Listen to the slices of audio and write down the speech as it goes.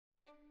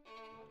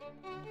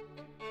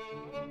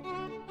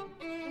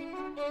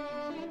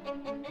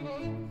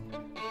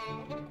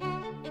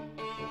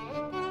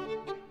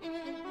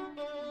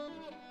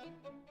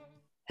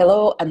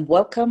Hello and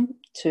welcome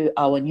to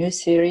our new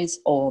series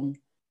on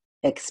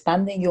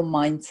expanding your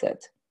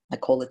mindset. I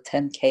call it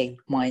 10K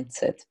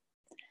mindset.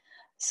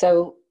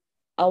 So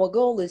our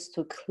goal is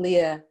to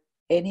clear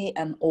any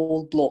and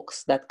all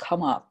blocks that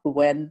come up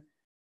when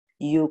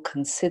you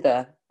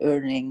consider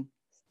earning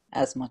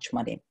as much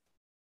money.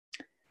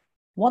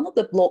 One of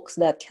the blocks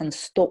that can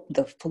stop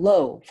the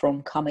flow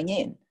from coming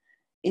in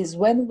is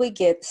when we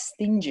get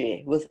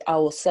stingy with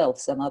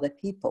ourselves and other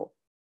people.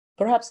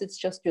 Perhaps it's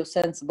just your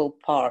sensible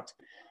part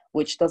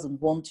which doesn't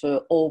want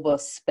to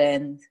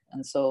overspend,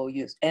 and so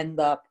you end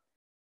up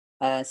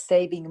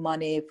saving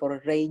money for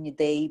a rainy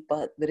day,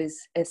 but there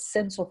is a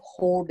sense of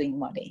hoarding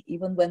money.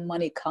 Even when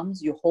money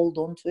comes, you hold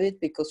on to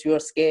it because you are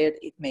scared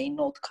it may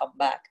not come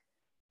back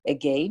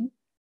again,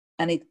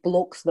 and it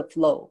blocks the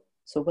flow.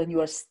 So when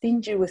you are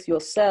stingy with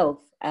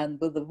yourself and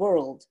with the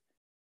world,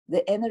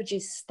 the energy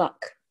is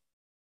stuck.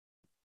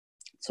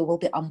 So we'll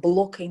be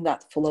unblocking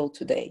that flow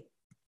today.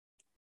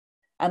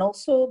 And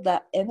also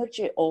that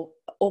energy of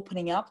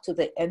opening up to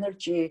the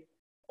energy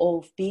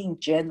of being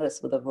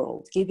generous with the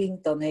world, giving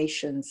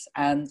donations,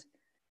 and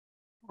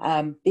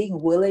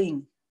being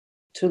willing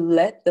to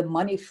let the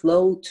money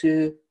flow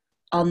to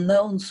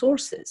unknown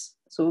sources.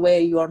 So where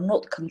you are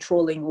not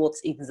controlling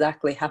what's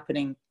exactly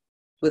happening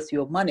with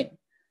your money,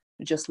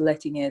 you're just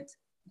letting it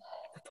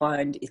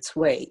find its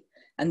way.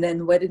 And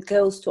then when it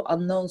goes to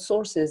unknown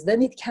sources,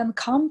 then it can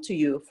come to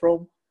you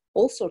from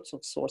all sorts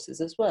of sources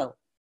as well.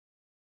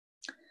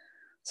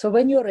 So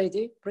when you're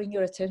ready, bring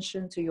your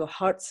attention to your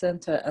heart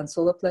center and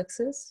solar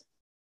plexus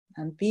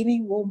and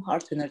beaming warm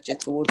heart energy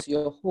towards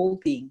your whole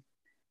being.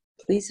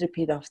 Please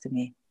repeat after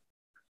me.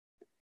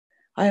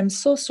 I am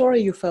so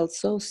sorry you felt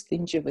so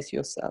stingy with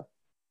yourself.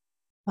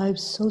 I'm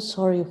so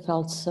sorry you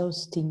felt so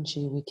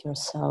stingy with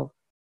yourself.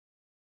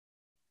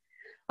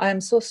 I am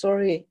so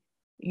sorry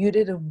you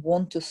didn't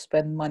want to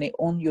spend money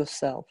on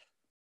yourself.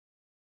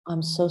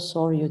 I'm so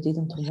sorry you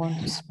didn't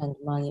want to spend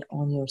money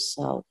on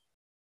yourself.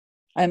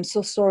 I am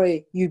so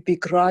sorry you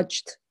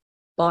begrudged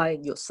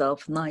buying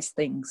yourself nice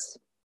things.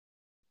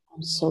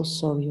 I'm so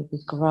sorry you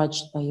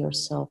begrudged by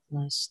yourself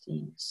nice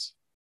things.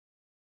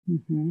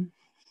 Mm-hmm.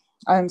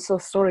 I am so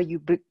sorry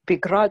you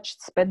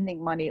begrudged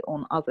spending money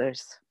on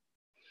others.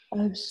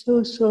 I'm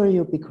so sorry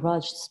you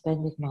begrudged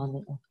spending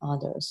money on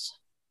others.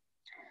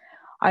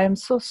 I am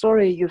so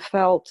sorry you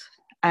felt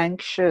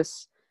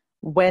anxious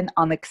when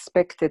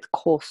unexpected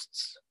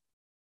costs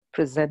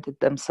presented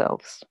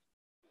themselves.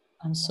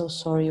 I'm so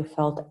sorry you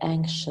felt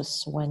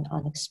anxious when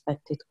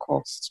unexpected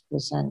costs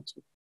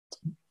presented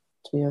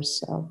to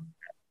yourself.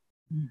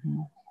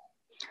 Mm-hmm.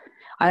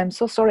 I am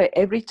so sorry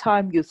every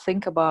time you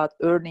think about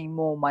earning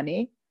more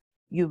money,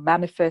 you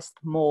manifest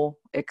more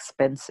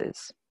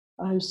expenses.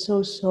 I'm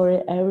so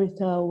sorry every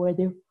time when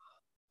you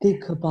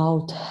think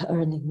about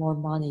earning more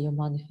money, you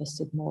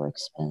manifested more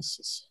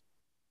expenses.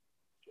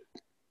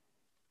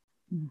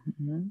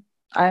 Mm-hmm.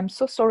 I am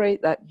so sorry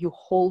that you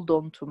hold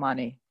on to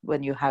money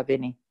when you have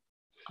any.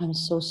 I'm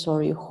so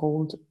sorry you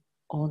hold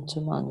on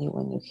to money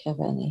when you have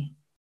any.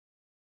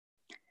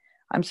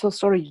 I'm so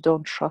sorry you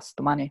don't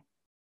trust money.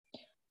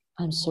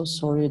 I'm so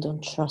sorry you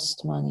don't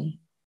trust money.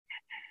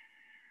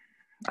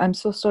 I'm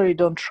so sorry you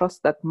don't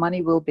trust that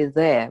money will be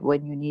there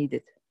when you need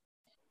it.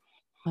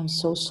 I'm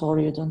so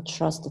sorry you don't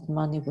trust that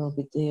money will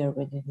be there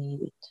when you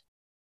need it.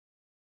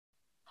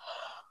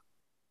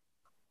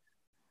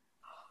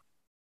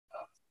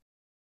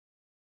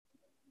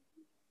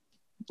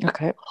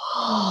 Okay.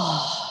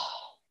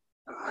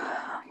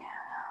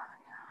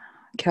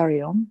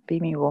 Carry on,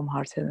 beaming warm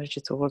heart energy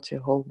towards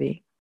your whole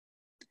being.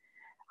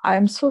 I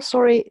am so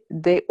sorry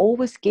they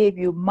always gave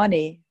you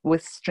money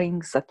with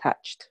strings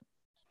attached.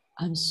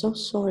 I'm so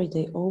sorry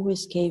they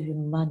always gave you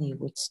money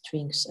with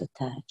strings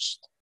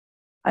attached.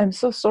 I'm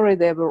so sorry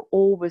there were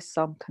always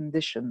some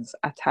conditions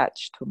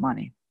attached to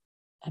money.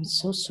 I'm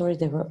so sorry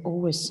there were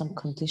always some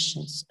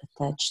conditions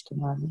attached to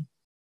money.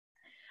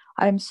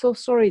 I'm so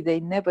sorry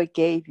they never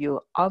gave you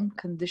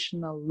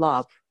unconditional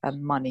love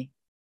and money.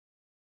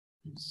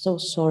 I'm so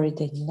sorry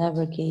they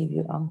never gave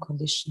you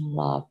unconditional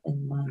love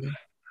and money.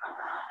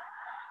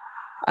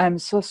 I'm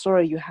so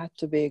sorry you had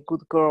to be a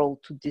good girl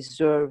to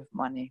deserve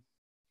money.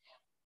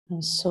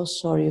 I'm so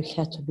sorry you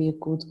had to be a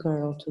good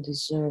girl to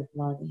deserve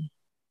money.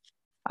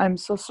 I'm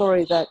so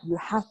sorry that you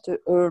had to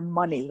earn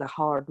money the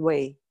hard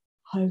way.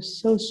 I'm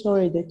so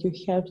sorry that you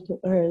have to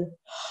earn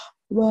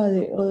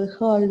money on a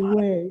hard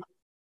way.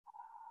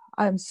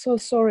 I'm so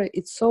sorry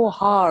it's so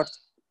hard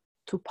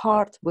to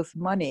part with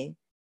money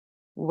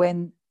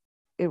when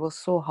it was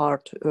so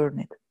hard to earn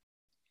it.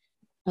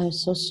 I'm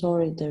so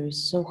sorry that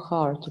it's so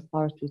hard to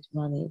part with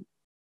money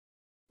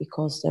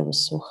because it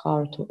was so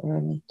hard to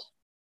earn it.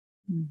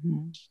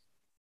 Mm-hmm.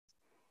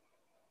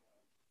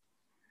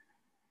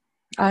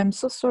 I'm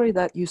so sorry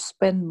that you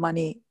spend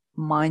money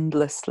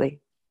mindlessly.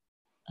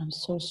 I'm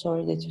so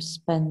sorry that you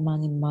spend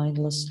money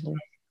mindlessly.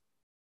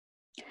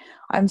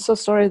 I'm so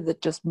sorry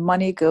that just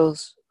money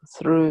goes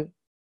through,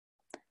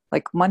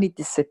 like money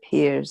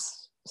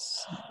disappears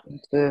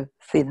into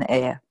thin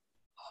air.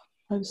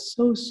 I'm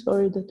so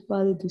sorry that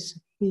money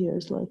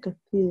disappears like a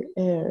thin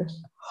air.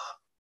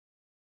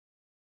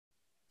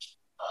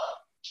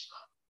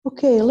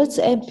 Okay, let's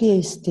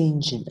empty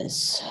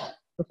stinginess.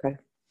 Okay.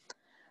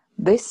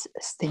 This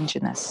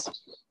stinginess.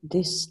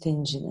 This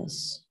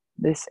stinginess.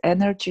 This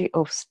energy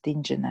of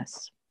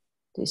stinginess.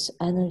 This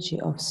energy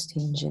of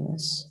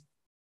stinginess.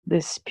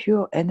 This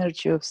pure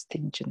energy of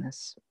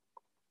stinginess.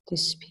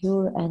 This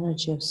pure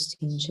energy of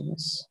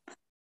stinginess.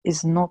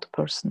 Is not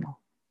personal.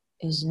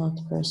 Is not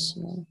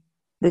personal.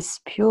 This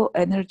pure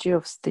energy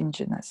of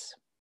stinginess.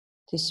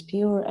 This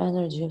pure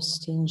energy of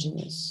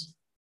stinginess.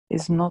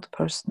 Is not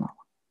personal.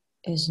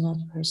 Is not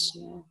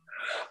personal.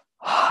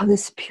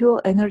 This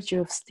pure energy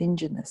of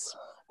stinginess.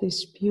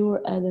 This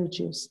pure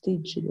energy of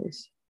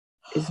stinginess.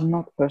 Is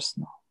not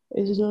personal.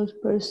 Is not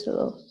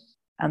personal.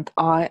 And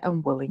I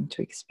am willing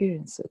to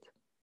experience it.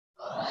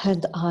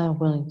 And I am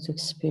willing to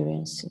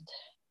experience it.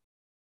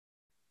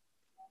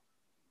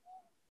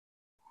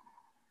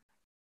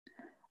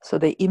 So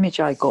the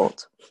image I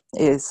got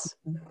is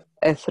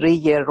a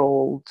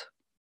 3-year-old,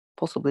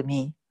 possibly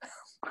me,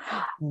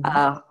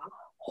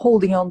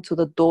 holding on to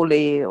the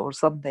dolly or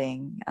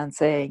something and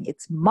saying,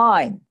 it's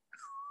mine.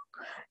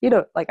 You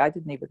know, like I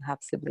didn't even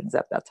have siblings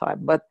at that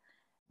time, but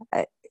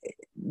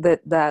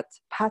that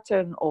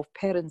pattern of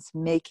parents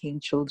making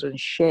children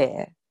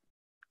share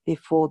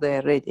before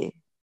they're ready,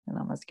 and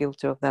I'm as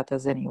guilty of that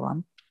as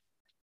anyone,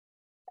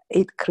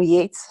 it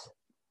creates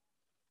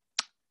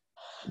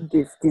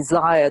this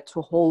desire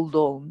to hold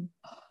on.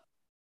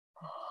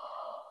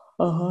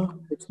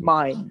 It's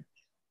mine.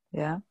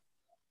 Yeah.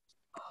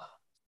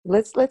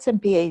 Let's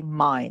MPA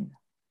mine.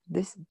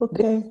 This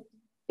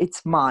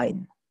it's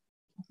mine.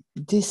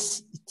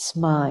 This it's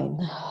mine.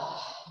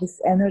 This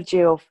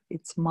energy of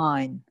it's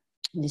mine.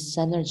 This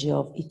energy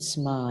of it's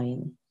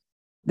mine.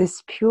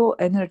 This pure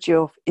energy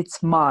of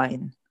it's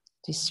mine.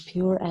 This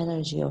pure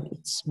energy of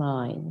it's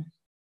mine.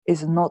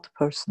 Is not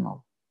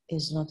personal.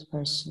 Is not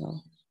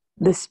personal.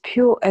 This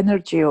pure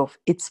energy of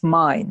it's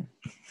mine.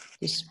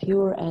 This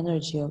pure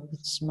energy of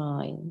it's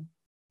mine.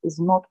 Is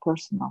not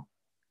personal.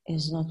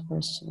 Is not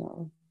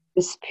personal.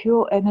 This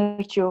pure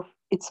energy of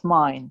it's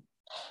mine.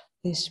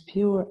 This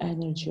pure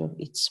energy of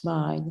it's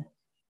mine.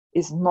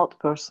 Is not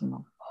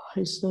personal.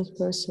 It's not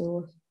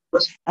personal.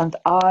 And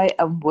I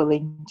am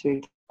willing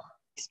to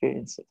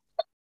experience it.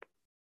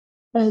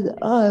 And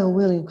I am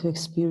willing to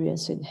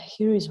experience it.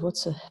 Here is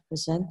what's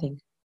presenting.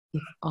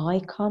 If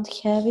I can't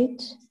have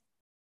it,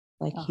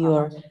 like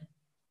you're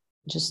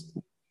just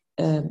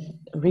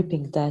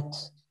ripping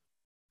that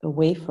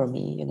away from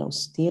me, you know,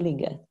 stealing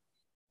it.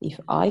 If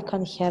I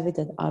can't have it,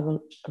 then I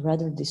will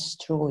rather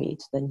destroy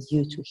it than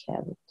you to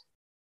have it.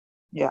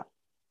 Yeah.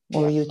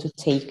 Or you to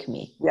take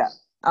me. Yeah.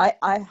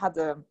 I had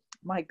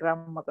my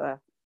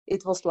grandmother,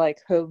 it was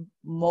like her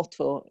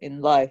motto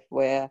in life,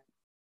 where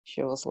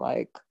she was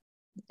like,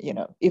 you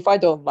know, if I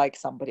don't like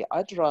somebody,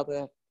 I'd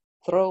rather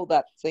throw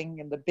that thing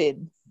in the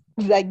bin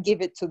than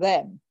give it to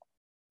them.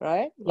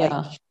 Right? Yeah.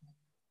 Like,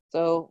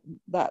 so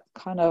that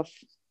kind of,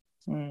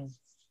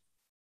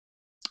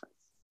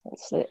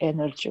 what's the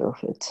energy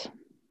of it?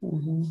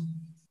 Mm-hmm.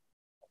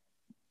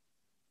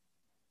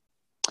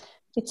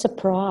 It's a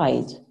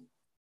pride.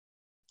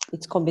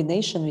 It's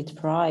combination with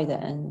pride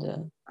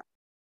and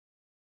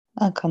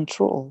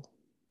control.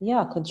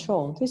 Yeah,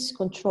 control. This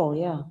control,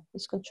 yeah.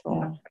 This control.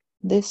 Yeah.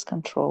 This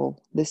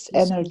control. This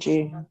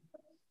energy control.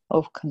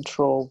 Of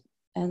control.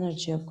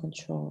 Energy of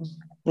control.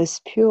 This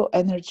pure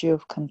energy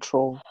of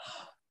control.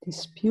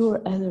 This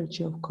pure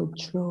energy of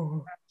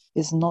control.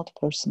 Is not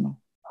personal.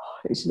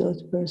 It's not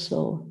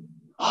personal.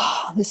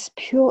 This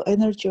pure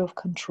energy of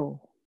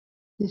control.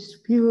 This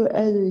pure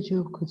energy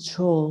of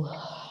control.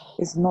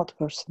 Is not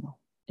personal.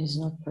 Is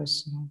not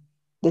personal.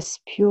 This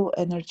pure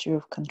energy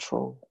of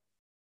control.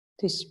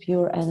 This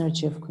pure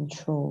energy of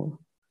control.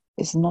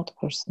 Is not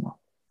personal.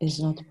 Is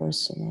not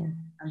personal.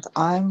 And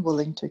I'm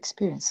willing to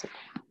experience it.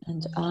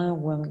 And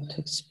I'm willing to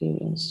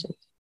experience it.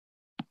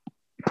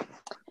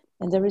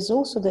 And there is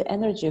also the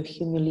energy of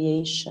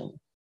humiliation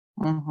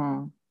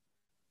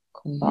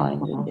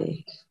combined with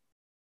it.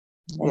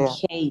 And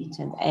hate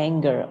and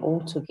anger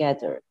all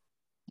together.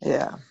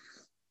 Yeah.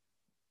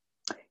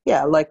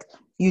 Yeah, like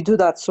you do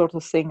that sort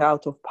of thing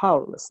out of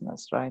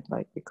powerlessness, right?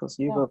 Like because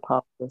you were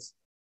powerless.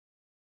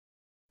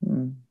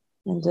 And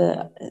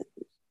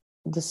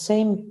the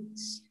same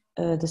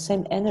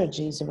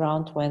energy is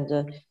around when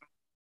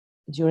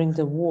during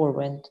the war,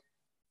 when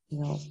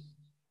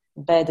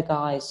bad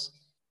guys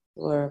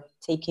were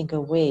taking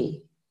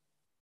away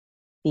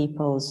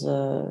people's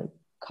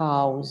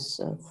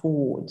cows,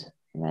 food,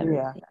 and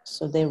everything. Yeah.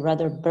 So they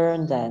rather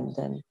burn them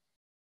than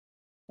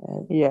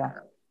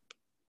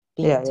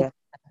being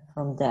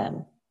from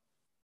them.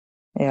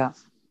 Yeah.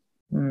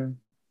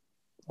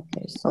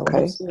 Okay, so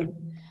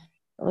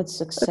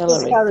let's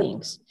accelerate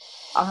things.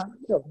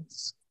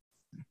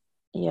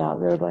 Yeah,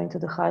 we're going to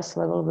the highest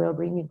level. We're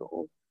bringing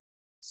all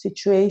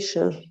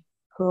situations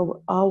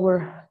from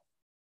our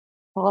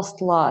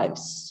past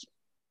lives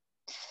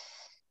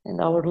and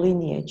our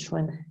lineage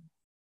when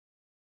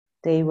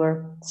they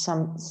were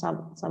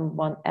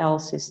someone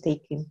else is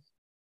taking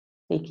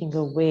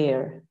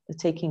away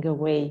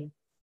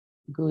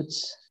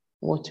goods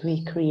what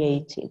we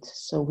created.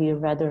 So we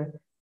rather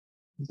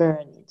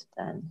burn it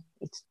than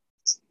it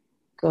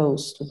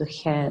goes to the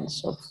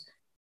hands of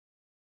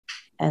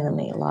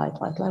enemy. Like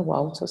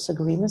wow, those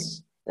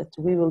agreements that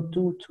we will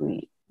do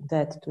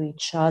that to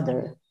each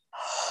other.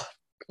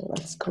 Okay,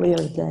 let's clear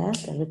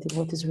that. Everything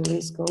what is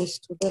released goes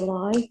to the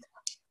light.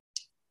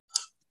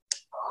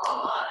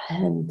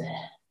 And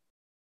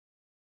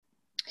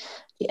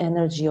the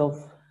energy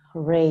of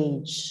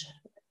rage,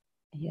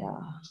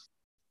 in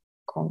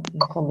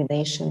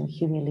combination,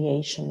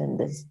 humiliation and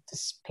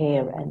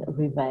despair and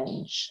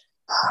revenge.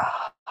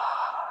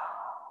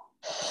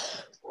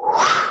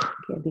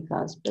 Okay,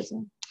 becomes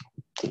present.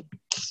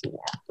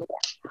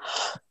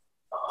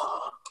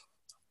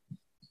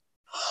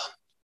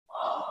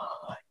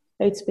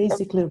 It's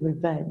basically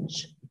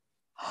revenge.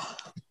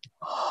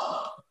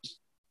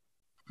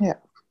 Yeah.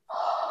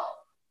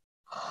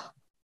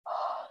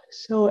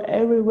 So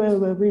everywhere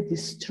where we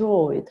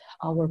destroyed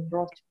our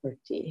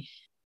property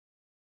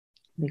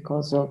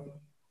because of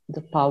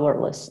the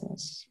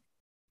powerlessness,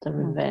 the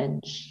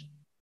revenge,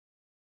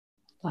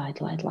 light,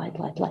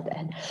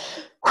 and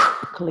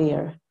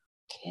clear.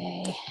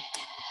 Okay.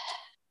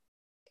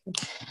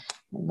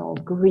 And all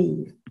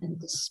grief and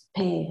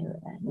despair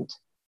and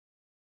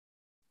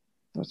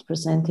was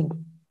presenting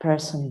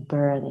person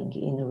burning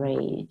in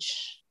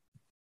rage.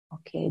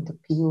 Okay, the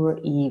pure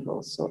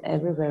evil. So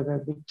everywhere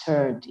where we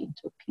turned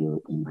into pure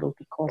evil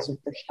because of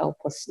the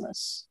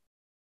helplessness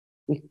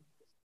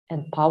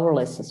and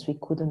powerlessness, we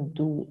couldn't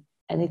do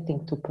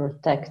anything to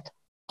protect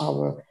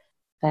our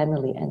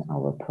family and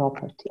our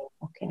property.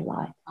 Okay,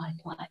 light.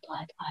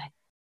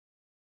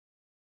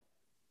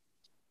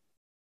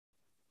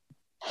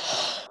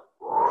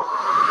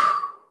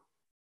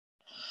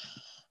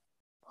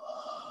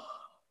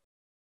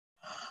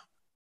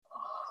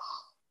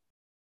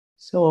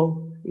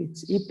 So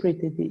it's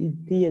imprinted in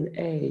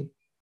DNA.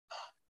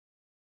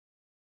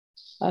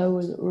 I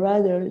would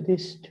rather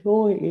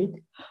destroy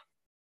it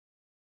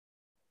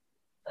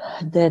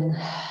than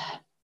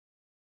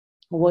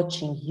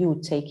watching you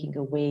taking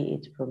away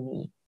it from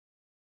me.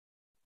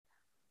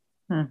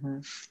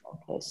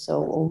 Okay,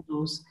 so all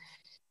those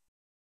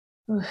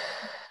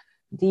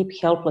deep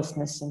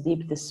helplessness and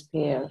deep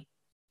despair.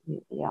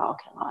 Yeah,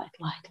 okay, light.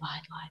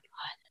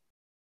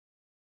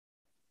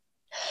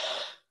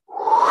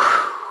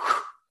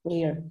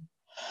 Clear.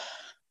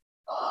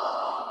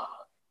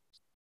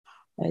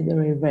 And the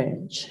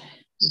revenge.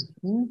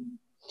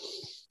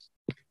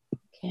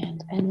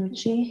 And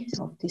energy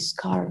of these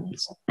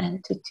karmas of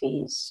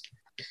entities.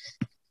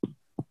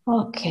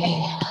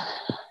 Okay.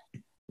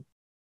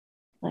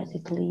 Let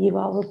it leave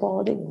our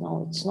body.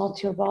 No, it's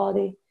not your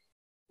body.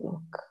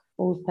 Look,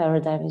 old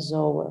paradigm is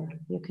over.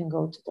 You can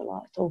go to the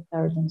light. Old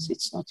paradigms,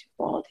 it's not your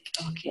body.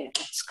 Okay,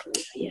 that's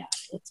clear. Yeah,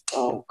 let's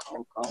go.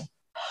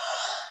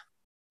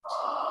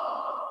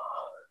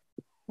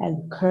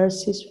 And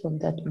curses from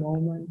that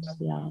moment,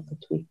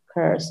 that we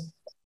cursed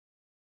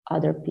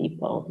other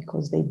people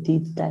because they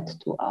did that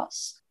to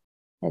us.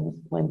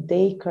 And when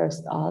they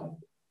cursed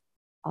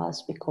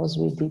us because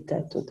we did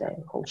that to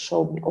them,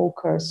 show me all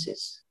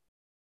curses.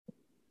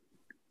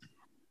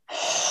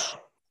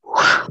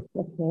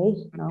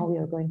 Okay, now we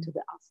are going to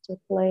the astral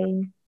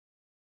plane.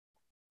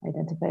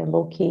 Identify,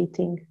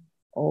 locating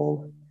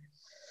all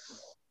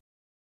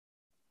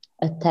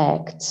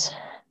attacks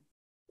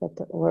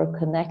that were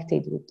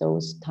connected with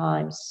those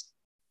times.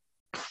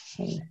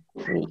 And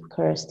we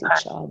cursed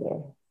each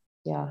other.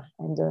 Yeah,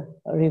 and the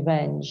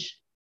revenge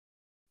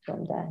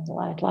from that.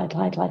 Light.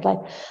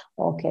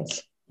 Okay,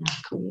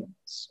 clear.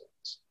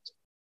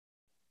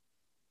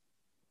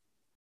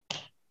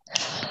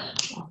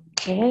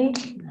 Okay,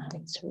 now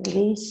it's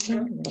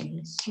releasing.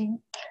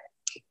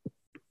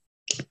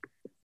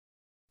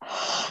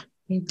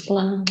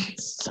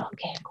 Implants.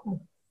 Okay,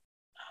 cool.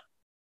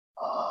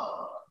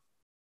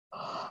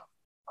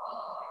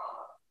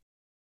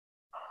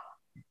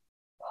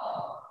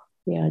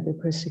 Yeah, the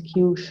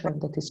persecution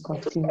that is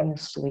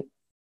continuously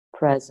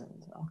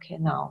present. Okay,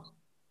 now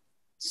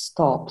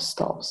stop.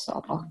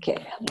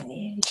 Okay,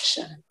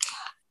 elimination.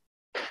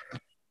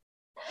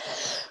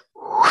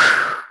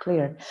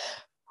 Clear.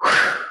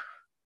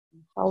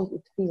 How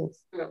it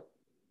feels.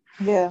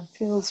 Yeah,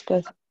 feels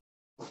better.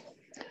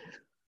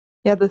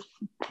 Yeah, the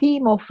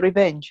theme of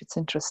revenge, it's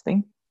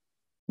interesting.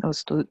 I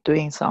was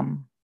doing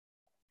some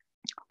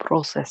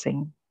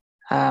processing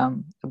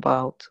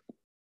about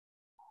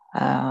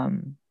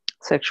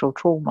sexual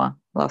trauma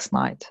last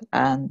night,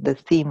 and the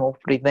theme of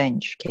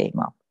revenge came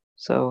up.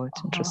 So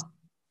it's interesting.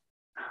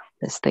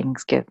 These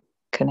things get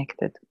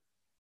connected.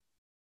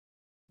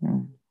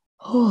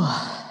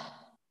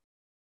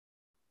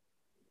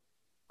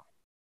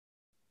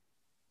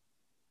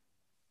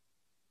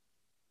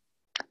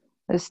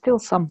 There's still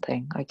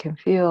something I can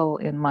feel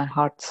in my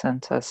heart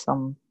center.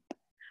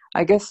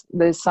 I guess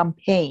there's some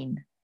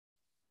pain.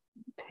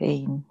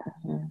 The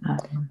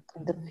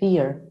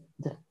fear,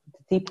 the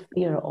deep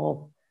fear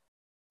of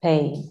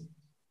pain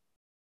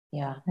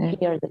Yeah,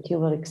 fear that you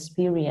will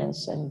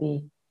experience and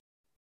be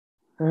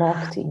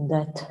locked in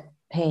that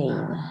pain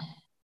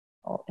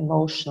or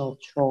emotional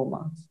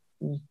trauma.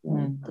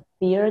 The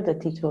fear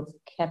that it will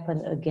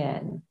happen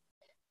again.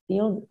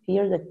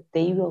 Fear that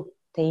they will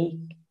take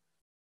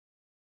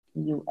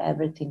you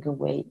everything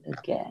away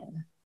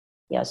again.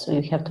 Yeah, so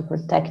you have to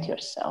protect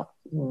yourself.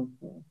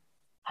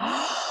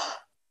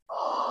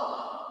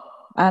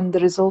 And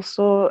there is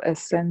also a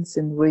sense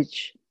in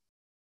which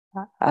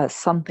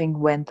something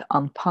went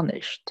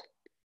unpunished.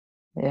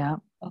 Yeah.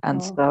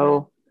 And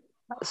so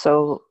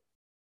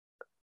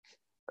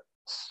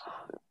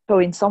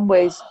in some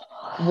ways,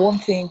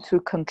 wanting to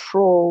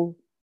control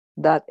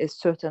that a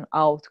certain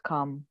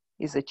outcome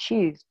is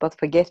achieved, but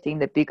forgetting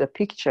the bigger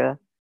picture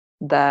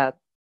that,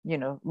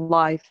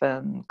 life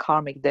and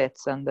karmic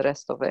debts and the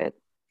rest of it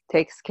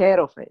takes care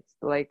of it.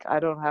 Like, I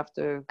don't have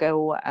to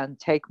go and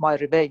take my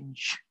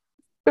revenge.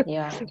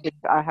 Yeah.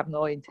 I have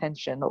no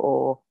intention,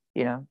 or,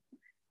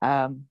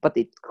 but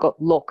it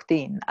got locked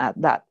in at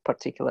that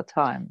particular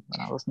time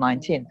when I was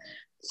 19.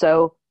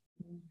 So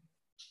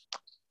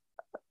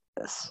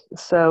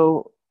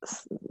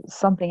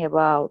something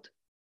about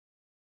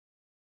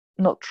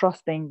not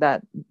trusting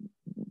that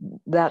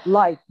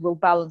life will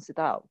balance it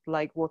out,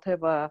 like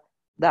whatever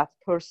that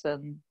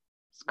person's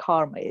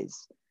karma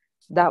is,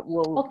 that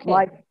will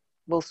life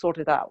will sort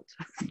it out.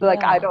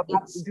 Like, I don't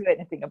have to do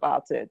anything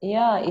about it.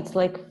 Yeah, it's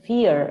like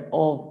fear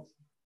of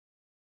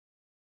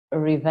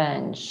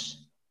revenge,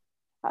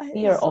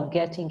 fear of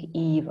getting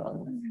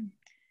even.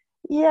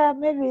 Yeah,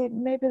 maybe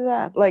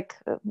that, like,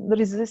 the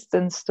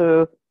resistance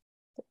to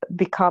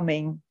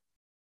becoming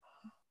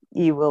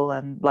evil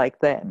and like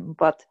them.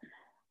 But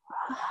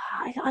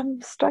I'm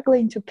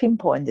struggling to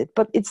pinpoint it.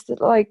 But it's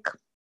like,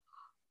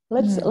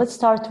 let's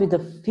start with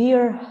the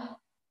fear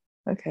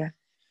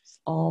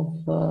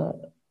of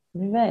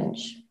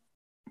revenge.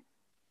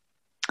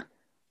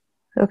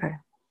 Okay,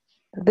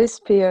 this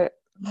fear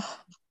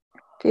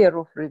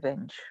of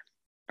revenge.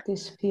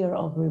 This fear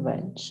of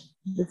revenge.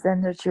 This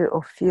energy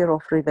of fear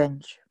of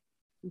revenge.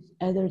 This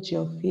energy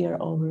of fear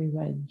of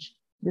revenge.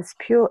 This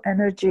pure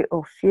energy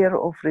of fear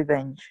of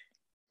revenge.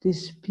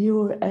 This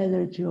pure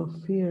energy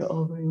of fear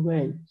of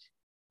revenge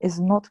is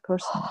not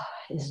personal.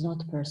 Is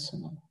not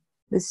personal.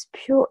 This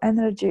pure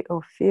energy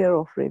of fear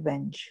of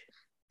revenge.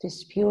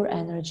 This pure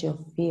energy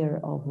of fear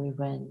of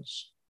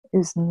revenge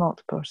is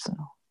not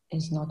personal.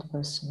 Is not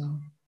personal.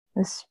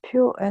 This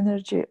pure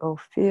energy of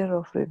fear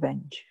of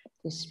revenge.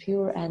 This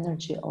pure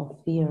energy of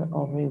fear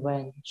of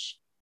revenge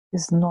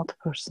is not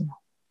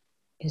personal.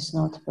 Is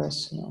not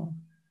personal.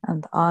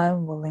 And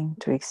I'm willing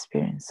to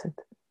experience it.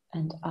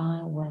 And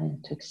I'm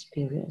willing to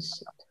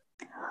experience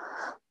it.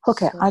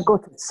 Okay, so, I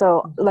got it.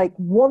 So, like,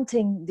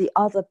 wanting the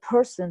other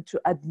person to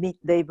admit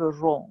they were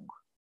wrong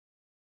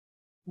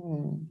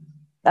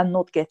and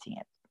not getting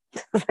it.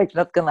 Like,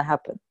 not gonna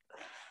happen.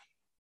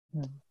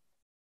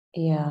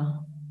 Yeah.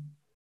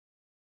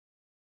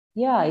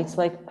 Yeah, it's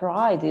like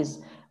pride is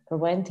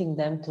preventing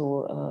them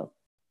to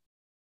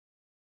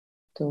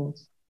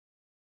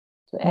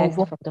act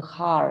from the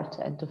heart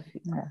and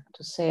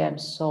to say I'm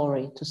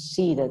sorry, to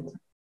see that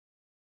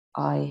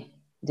I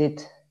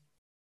did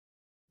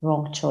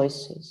wrong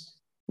choices.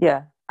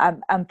 Yeah,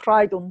 and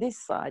pride on this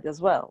side as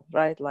well,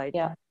 right? Like,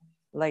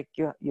 like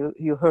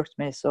you hurt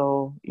me,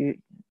 so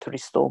to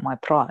restore my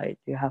pride,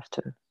 you have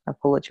to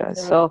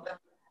apologize. So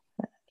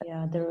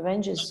yeah, the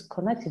revenge is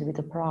connected with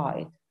the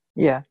pride.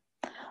 Yeah.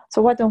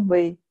 So why don't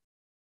we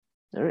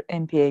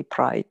MPA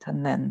pride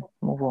and then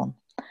move on?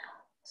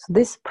 So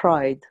this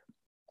pride,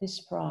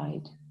 this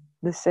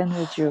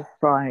energy of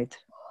pride,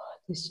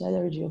 this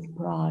energy of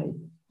pride,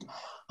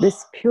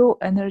 this pure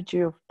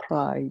energy of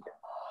pride,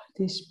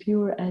 this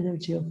pure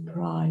energy of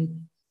pride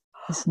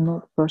is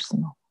not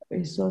personal.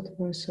 Is not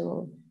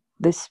personal.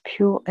 This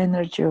pure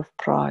energy of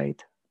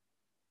pride,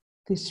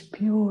 this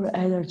pure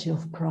energy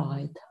of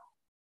pride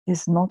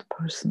is not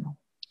personal.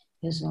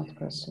 Is not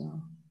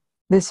personal.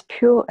 This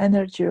pure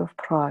energy of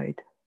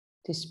pride,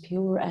 this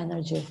pure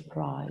energy of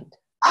pride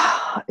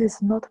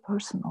is not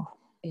personal.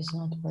 Is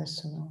not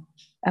personal.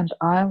 And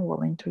I'm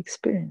willing to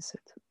experience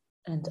it.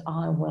 And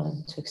I'm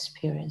willing to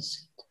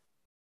experience it.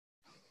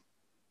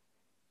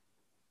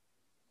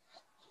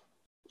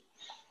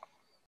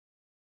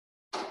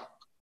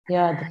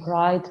 Yeah, the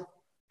pride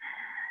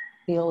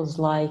feels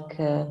like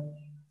a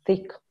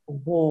thick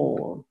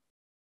wall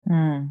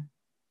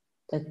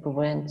that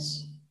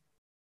prevents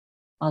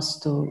us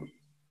to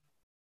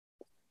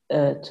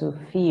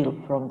feel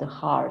from the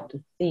heart, to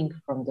think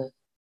from the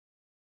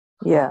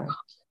heart.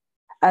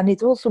 And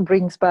it also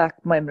brings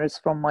back memories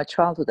from my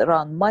childhood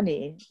around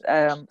money,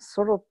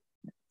 sort of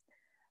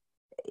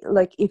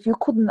like if you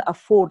couldn't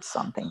afford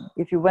something,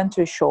 if you went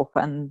to a shop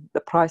and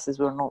the prices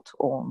were not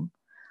on,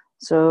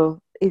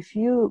 so if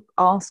you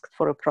asked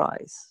for a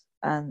price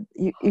and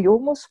you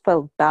almost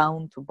felt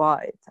bound to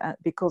buy it,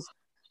 because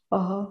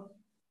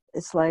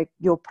it's like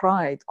your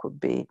pride could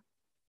be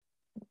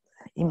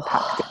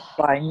impacted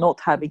by not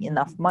having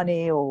enough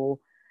money, or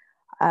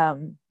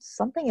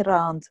something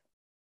around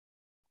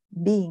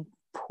being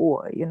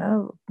poor, you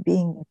know,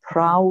 being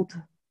proud.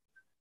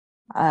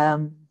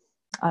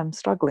 I'm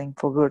struggling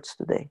for words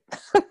today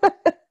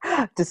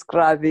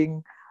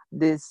describing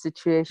these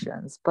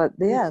situations, but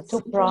yes,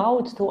 too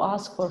proud to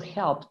ask for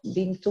help,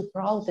 being too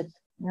proud that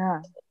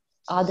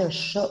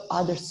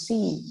others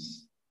see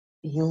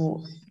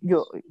you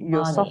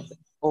you're suffering,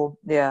 or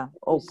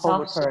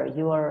suffer,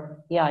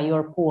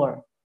 you're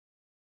poor.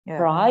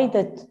 Pride,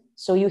 that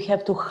so you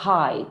have to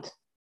hide.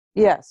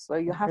 Yes, so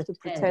you have to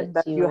pretend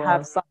that you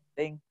have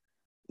something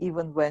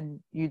even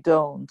when you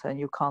don't and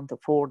you can't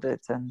afford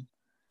it. And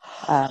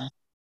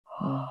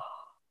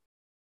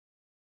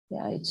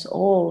it's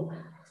all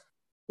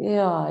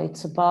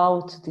it's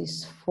about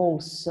these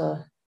false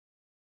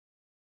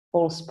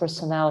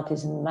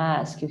personalities and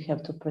masks. You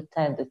have to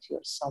pretend that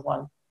you're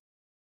someone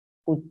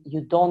who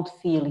you don't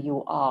feel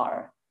you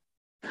are.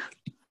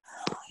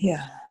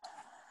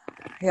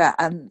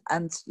 And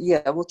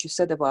what you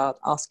said about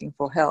asking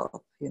for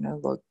help, you know,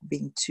 like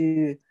being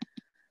too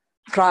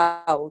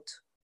proud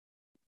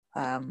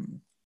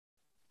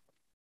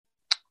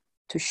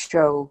to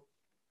show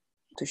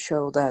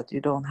that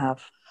you don't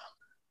have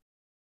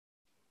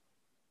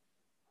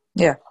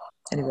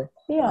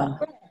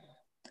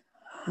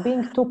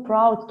being too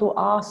proud to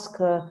ask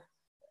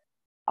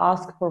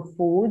for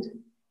food,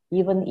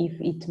 even if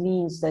it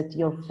means that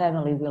your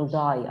family will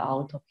die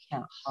out of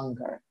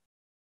hunger.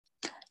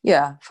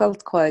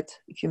 Felt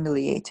quite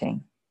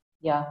humiliating.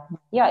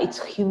 It's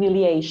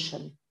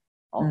humiliation.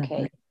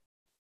 Okay.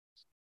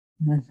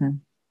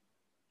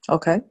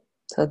 Okay,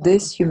 so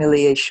this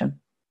humiliation,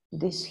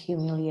 this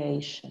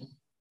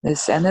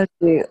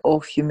energy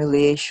of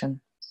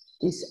humiliation,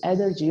 this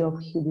energy of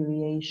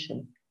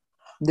humiliation,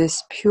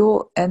 this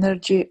pure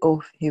energy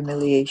of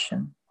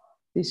humiliation,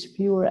 this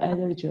pure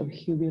energy of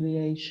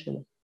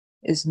humiliation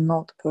is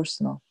not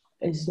personal.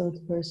 It's not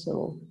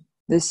personal.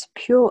 This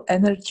pure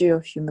energy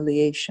of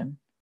humiliation,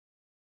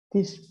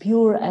 this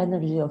pure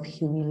energy of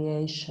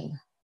humiliation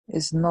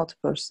is not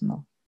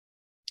personal.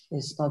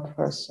 Is not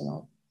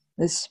personal.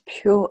 This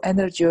pure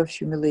energy of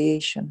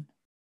humiliation,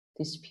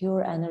 this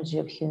pure energy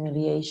of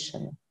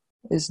humiliation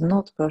is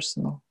not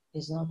personal.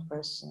 Is not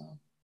personal.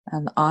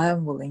 And I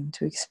am willing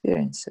to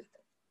experience it.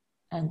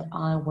 And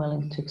I'm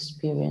willing to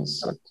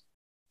experience it.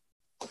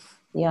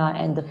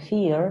 And the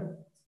fear,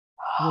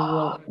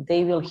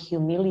 they will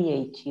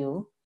humiliate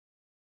you,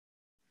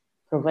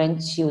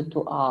 prevent you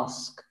to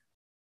ask.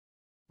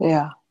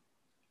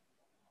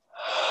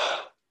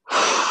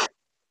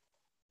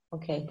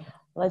 Okay,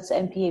 let's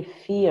empty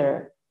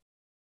fear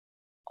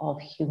of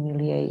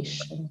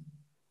humiliation.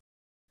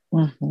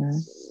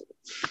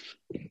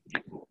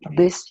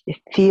 This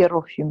fear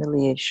of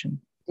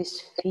humiliation.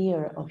 This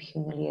fear of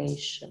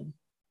humiliation.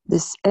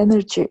 This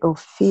energy of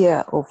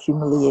fear of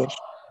humiliation.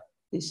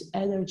 This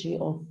energy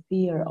of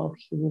fear of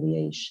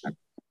humiliation.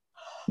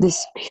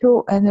 This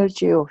pure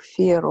energy of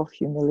fear of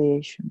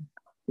humiliation.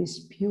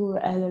 This pure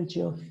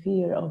energy of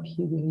fear of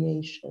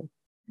humiliation.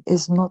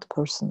 Is not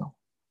personal.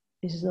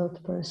 Is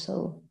not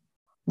personal.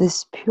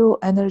 This pure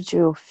energy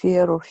of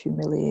fear of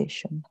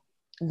humiliation.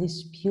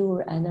 This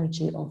pure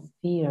energy of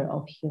fear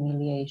of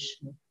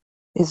humiliation.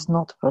 Is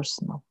not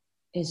personal.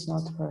 Is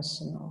not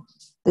personal.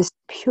 This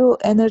pure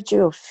energy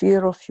of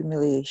fear of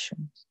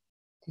humiliation.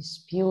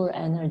 This pure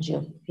energy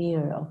of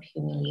fear of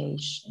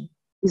humiliation.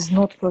 Is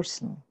not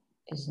personal.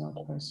 Is not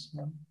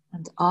personal.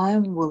 And I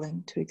am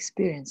willing to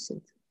experience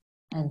it.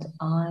 And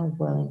I'm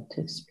willing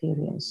to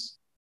experience.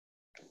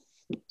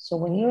 So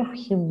when you're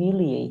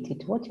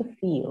humiliated, what you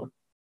feel?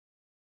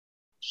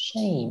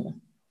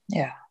 Shame.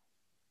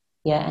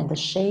 And the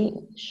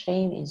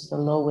shame is the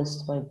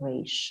lowest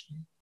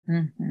vibration.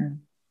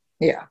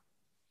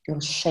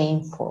 You're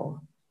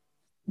shameful.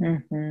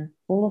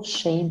 Full of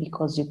shame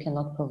because you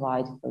cannot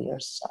provide for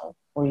yourself,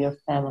 for your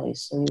family.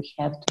 So you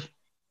have to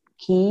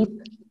keep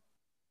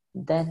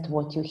that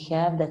what you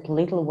have, that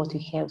little what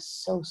you have,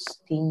 so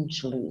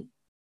stingily.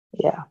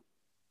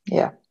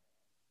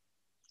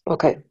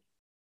 Okay.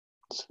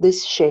 So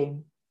this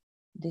shame.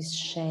 This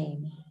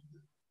shame.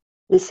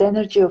 This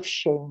energy of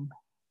shame.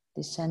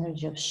 This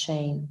energy of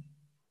shame.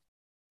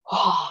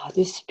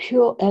 This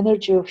pure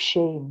energy of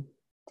shame.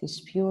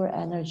 This pure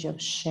energy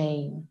of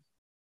shame.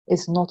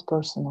 Is not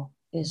personal.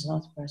 Is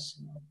not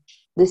personal.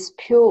 This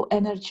pure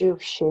energy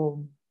of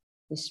shame.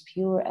 This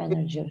pure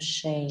energy of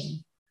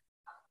shame.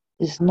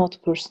 Is not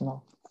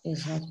personal.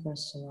 Is not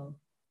personal.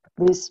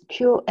 This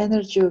pure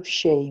energy of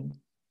shame.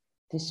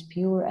 This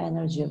pure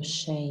energy of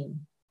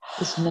shame.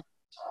 Is not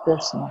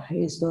personal.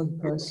 Is not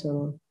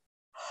personal.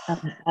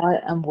 And I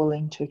am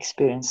willing to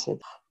experience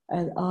it.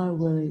 And I'm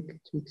willing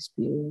to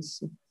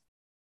experience it.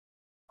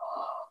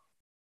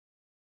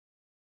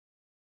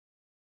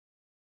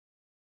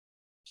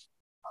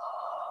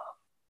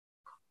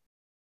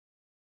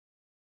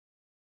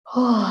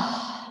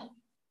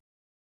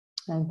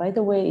 And by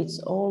the way, it's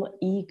all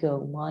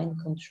ego, mind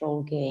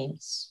control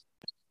games.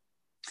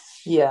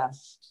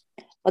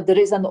 But there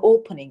is an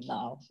opening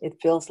now. It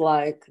feels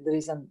like there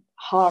is a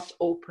heart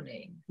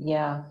opening.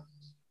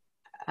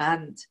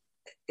 And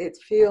it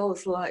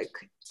feels like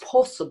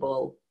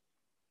possible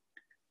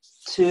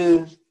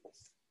to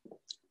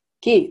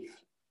give.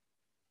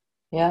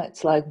 Yeah,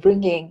 it's like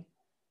bringing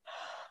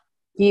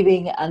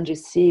giving and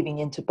receiving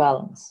into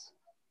balance,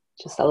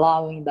 just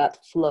allowing that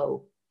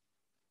flow.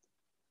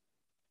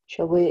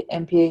 Shall we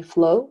MPA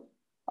flow?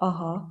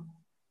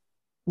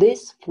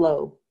 This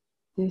flow,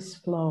 This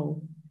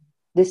flow,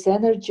 this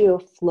energy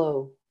of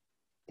flow,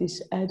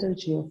 this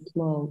energy of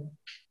flow,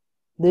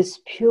 this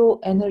pure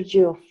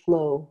energy of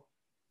flow,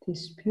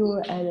 this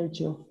pure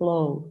energy of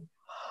flow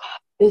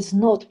is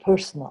not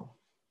personal.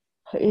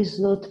 is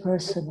not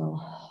personal.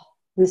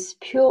 This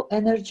pure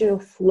energy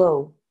of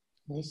flow,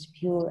 This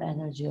pure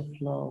energy of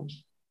flow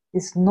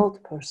is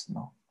not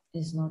personal.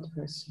 is not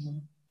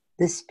personal.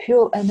 This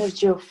pure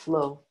energy of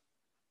flow,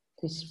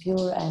 This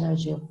pure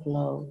energy of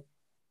flow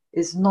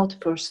is not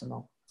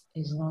personal.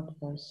 is not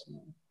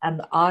personal.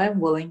 And I am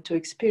willing to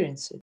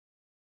experience it.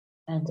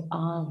 And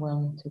I'm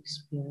willing to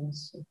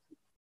experience it.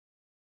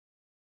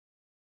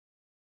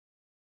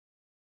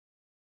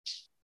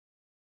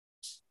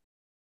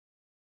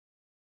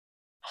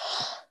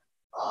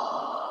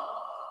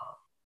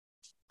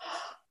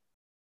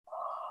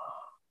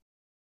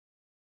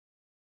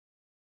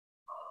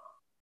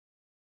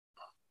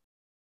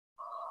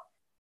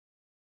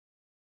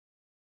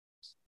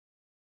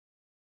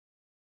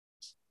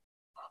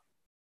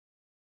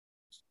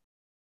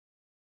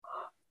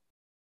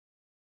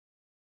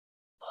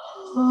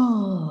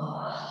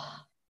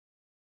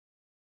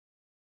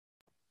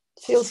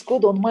 Feels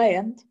good on my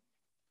end.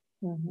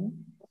 Mm-hmm.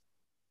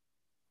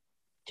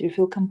 Do you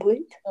feel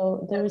complete?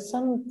 So there is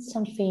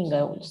something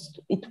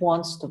it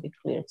wants to be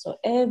cleared. So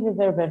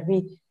everywhere where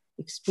we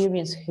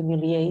experience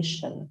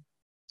humiliation,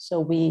 so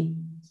we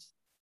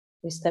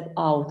step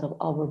out of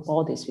our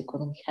bodies, we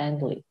couldn't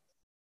handle it.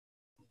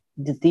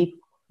 The deep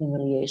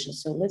humiliation.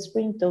 So let's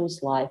bring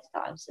those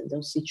lifetimes and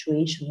those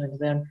situations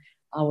when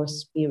our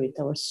spirit,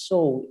 our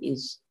soul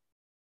is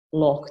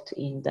locked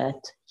in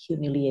that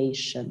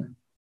humiliation.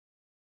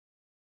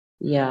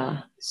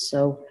 Yeah,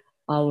 so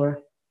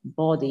our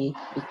body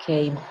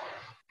became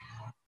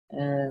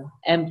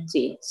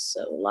empty.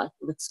 So like,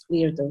 let's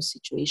clear those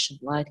situations.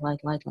 Light.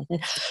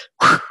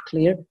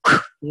 Clear.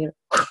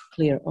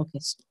 Okay,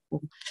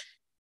 so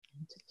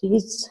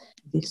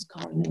these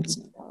garments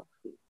and our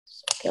feet.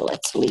 Okay,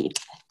 let's leave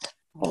that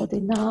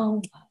body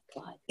now.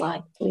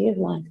 Light, clear.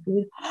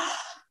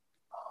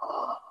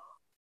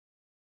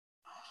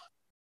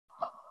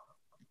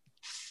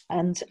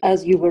 And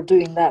as you were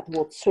doing that,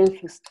 what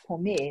surfaced for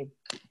me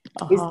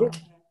is this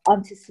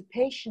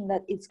anticipation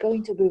that it's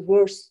going to be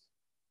worse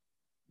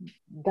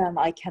than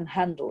I can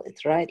handle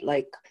it, right?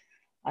 Like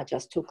I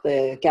just took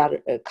the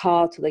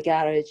car to the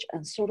garage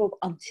and sort of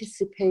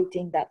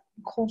anticipating that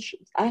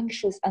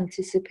anxious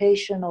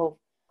anticipation of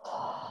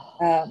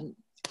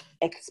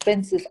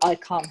expenses I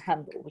can't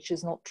handle, which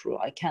is not true.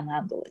 I can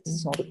handle it.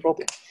 It's not a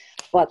problem.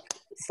 But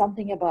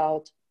something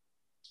about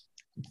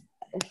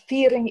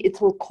fearing it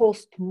will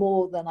cost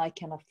more than I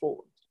can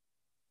afford.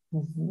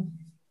 Mm-hmm.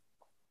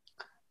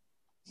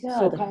 Yeah,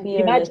 so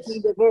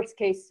imagining the worst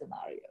case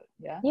scenario.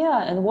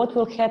 Yeah, and what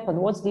will happen?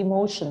 What's the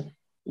emotion?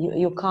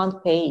 You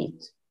can't pay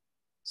it.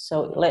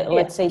 So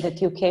let's say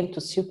that you came to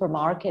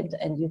supermarket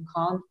and you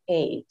can't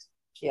pay it.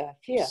 Yeah,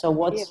 fear. So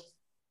what's fear.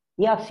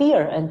 Yeah,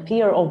 fear. And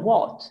fear of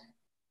what?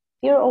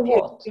 Fear of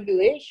what? Of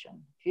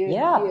humiliation.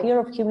 Fear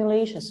of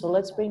humiliation. So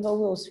let's bring all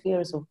those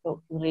fears of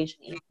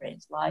humiliation in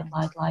brains. Light.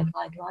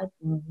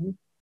 Mm-hmm.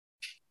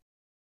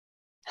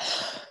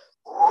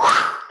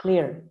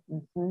 Clear.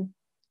 Mm-hmm.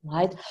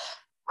 Light.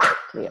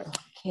 Clear.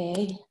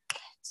 Okay.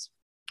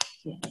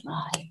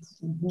 Right.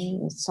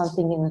 Mm-hmm. It's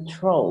something in the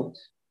throat.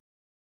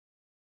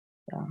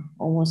 Yeah,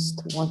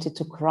 almost wanted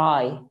to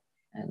cry.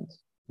 And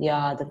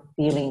yeah, the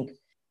feeling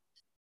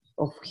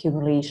of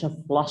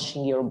humiliation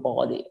flushing your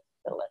body.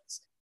 So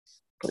let's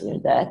clear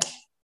that.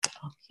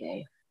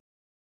 Okay.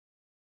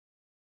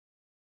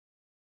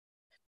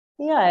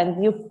 Yeah,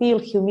 and you feel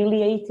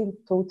humiliated,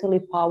 totally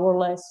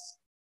powerless.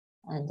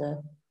 And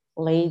the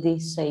lady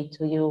say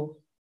to you,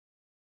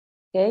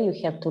 okay, you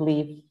have to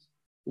leave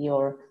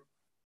your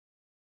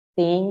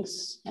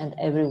things, and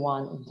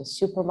everyone in the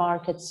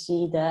supermarket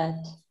see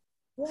that.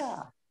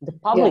 Yeah, the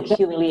public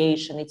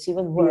humiliation, it's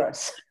even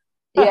worse.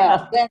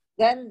 Yeah,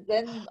 then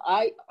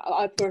I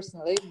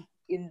personally,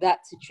 in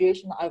that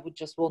situation, I would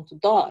just want to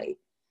die.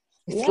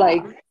 It's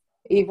like,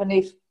 even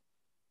if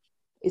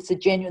it's a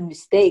genuine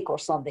mistake or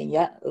something,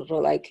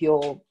 like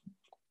your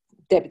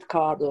debit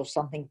card or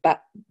something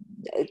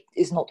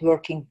is not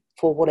working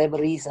for whatever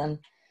reason.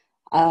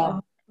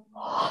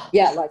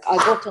 Like I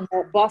got on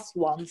a bus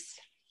once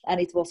and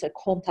it was a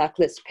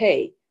contactless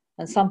pay,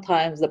 and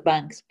sometimes the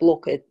banks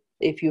block it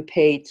if you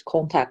paid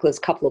contactless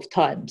a couple of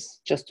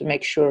times just to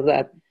make sure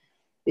that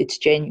it's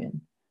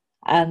genuine.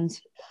 And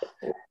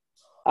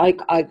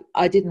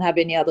I didn't have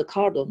any other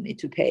card on me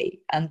to pay,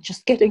 and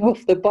just getting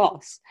off the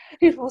bus,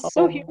 it was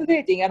so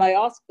humiliating. And I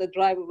asked the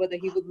driver whether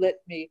he would let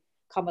me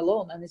come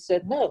along, and he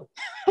said no.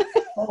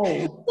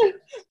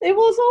 It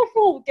was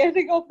awful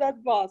getting off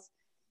that bus.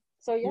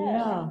 So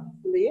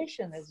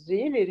humiliation is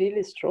really,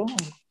 really strong.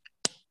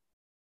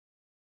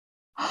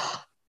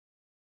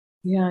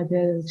 Yeah, the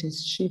energy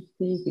is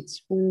shifting,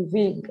 it's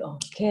moving.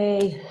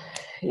 Okay,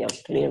 you're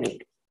clearing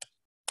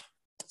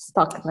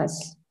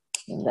stuckness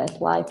in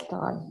that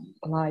lifetime,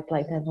 light,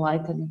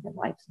 enlightening,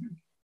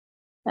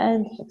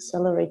 and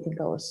accelerating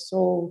our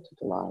soul to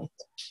the light.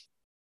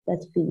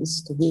 That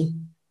peace to be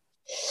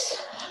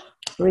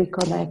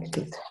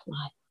reconnected.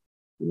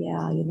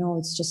 Yeah,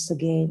 it's just a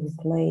game we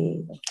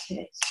play.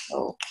 Okay,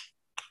 so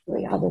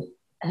we other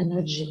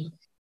energy,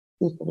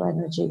 people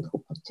energy who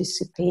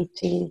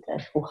participated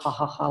and who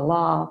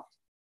laughed.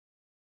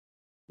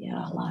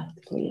 Yeah, light,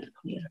 clear.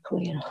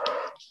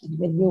 And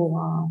when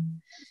you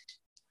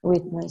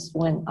witness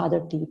when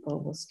other people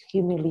was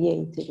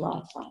humiliated,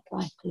 light,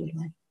 clear,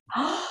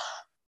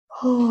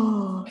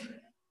 oh.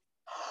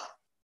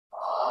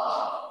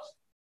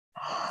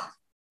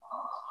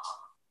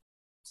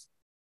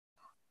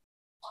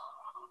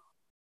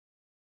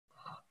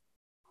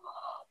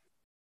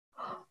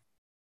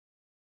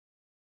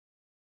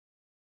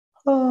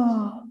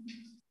 Oh.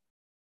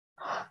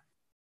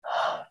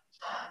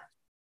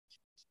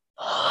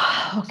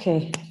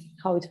 Okay,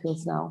 how it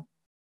feels now?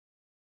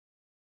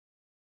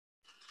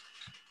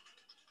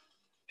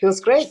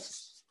 Feels great.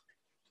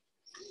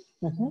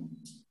 Mm-hmm.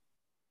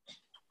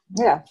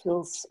 Yeah,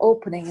 feels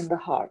opening in the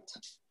heart.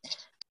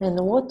 And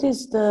what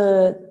is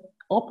the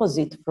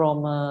opposite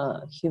from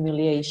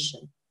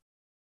humiliation?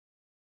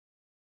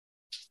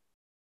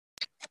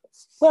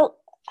 Well,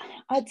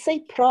 I'd say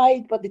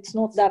pride, but it's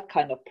not that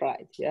kind of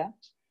pride, yeah?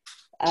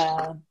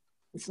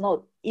 It's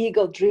not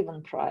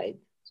ego-driven pride,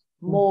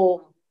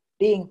 more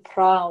being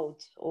proud,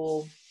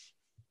 or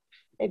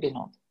maybe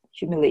not,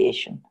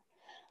 humiliation.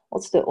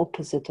 What's the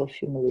opposite of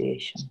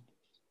humiliation?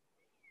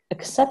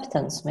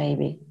 Acceptance,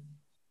 maybe.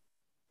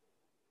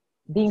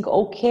 Being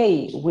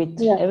okay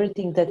with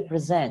everything that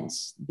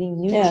presents,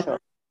 being neutral.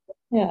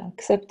 Yeah,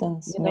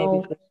 acceptance,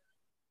 maybe.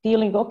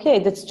 Feeling okay,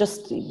 it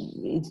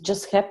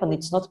just happened,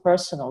 it's not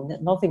personal,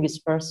 nothing is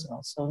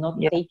personal. So not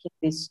taking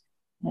this,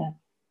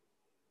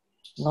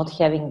 not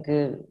having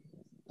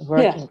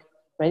working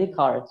credit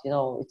card,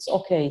 it's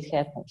okay, it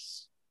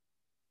happens.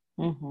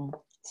 Mm-hmm.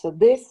 So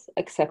this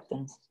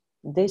acceptance.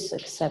 This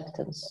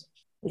acceptance.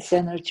 This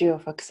energy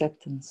of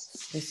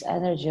acceptance. This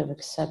energy of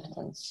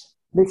acceptance.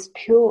 This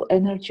pure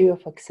energy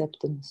of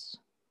acceptance.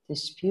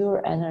 This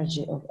pure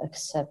energy of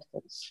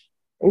acceptance.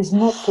 Is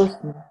not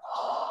personal.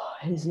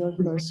 Is not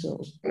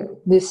personal.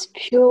 This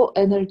pure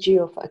energy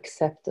of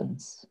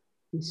acceptance.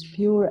 This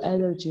pure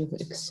energy of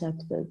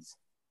acceptance.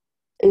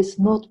 Is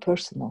not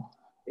personal.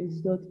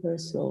 Is not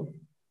personal.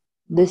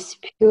 This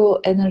pure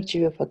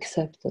energy of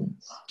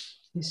acceptance.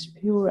 This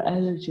pure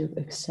energy of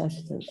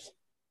acceptance.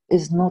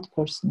 Is not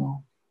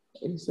personal.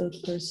 Is not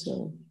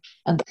personal.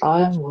 And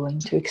I am willing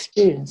to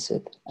experience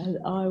it. And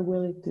I am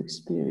willing to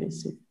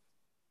experience it.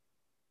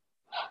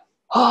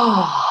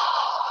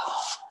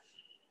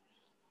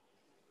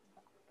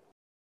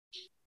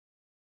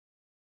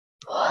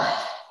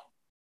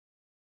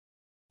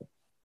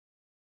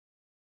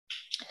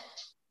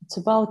 It's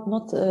about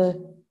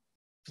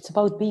it's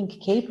about being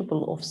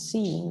capable of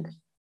seeing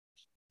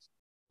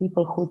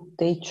people who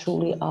they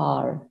truly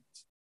are.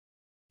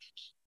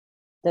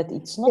 That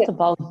it's not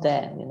about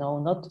them,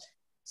 not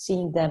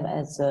seeing them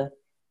as a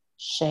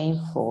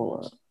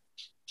shameful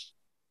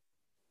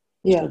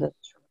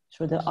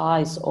through the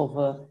eyes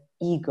of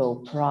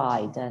ego,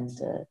 pride, and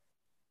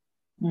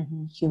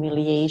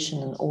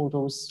humiliation, and all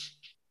those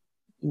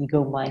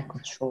ego mind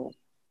control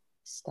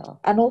stuff.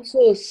 And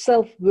also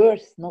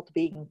self-worth not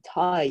being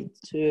tied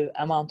to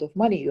amount of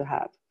money you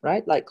have,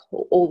 right? Like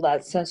all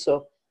that sense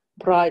of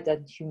pride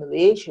and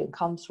humiliation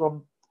comes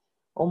from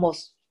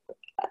almost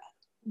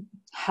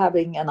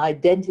having an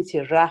identity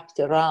wrapped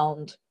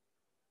around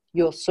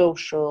your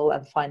social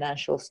and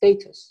financial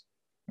status,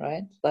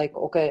 right? Like,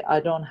 okay, I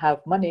don't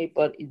have money,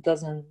 but it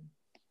doesn't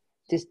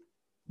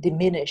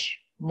diminish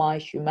my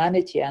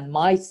humanity and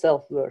my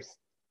self-worth.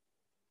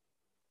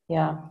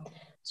 Yeah.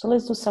 So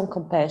let's do some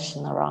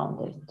compassion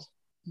around it.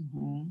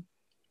 Mm-hmm.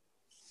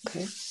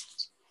 Okay.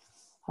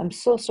 I'm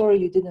so sorry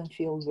you didn't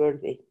feel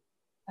worthy.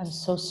 I'm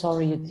so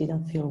sorry you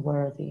didn't feel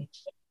worthy.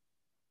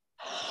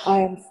 I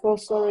am so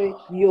sorry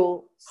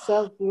your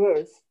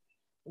self-worth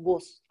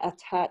was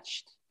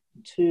attached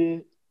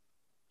to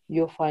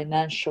your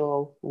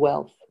financial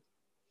wealth.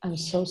 I'm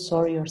so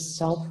sorry your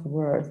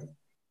self-worth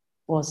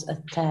was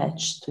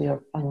attached to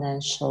your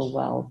financial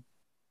wealth.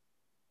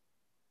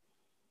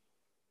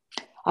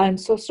 I'm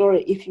so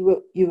sorry if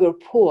you were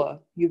poor,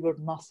 you were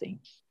nothing.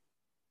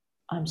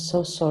 I'm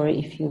so sorry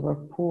if you were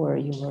poor,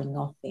 you were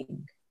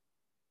nothing.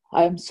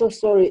 I am so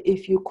sorry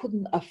if you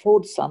couldn't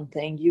afford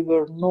something, you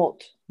were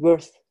not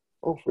worth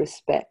of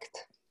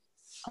respect.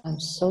 I'm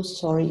so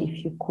sorry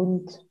if you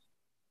couldn't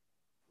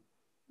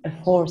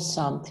afford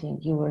something,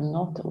 you were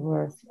not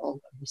worth of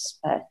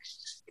respect.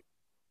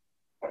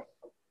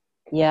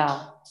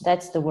 Yeah,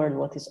 that's the word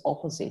what is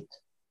opposite.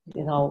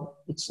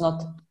 It's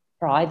not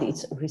pride,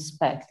 it's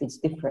respect, it's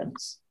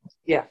difference.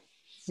 Yeah.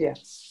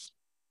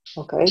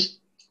 Okay.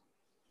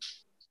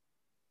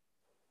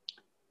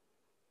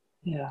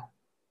 Yeah.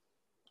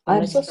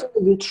 I'm so sorry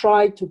you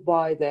tried to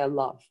buy their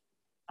love.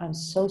 I'm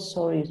so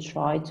sorry you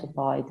tried to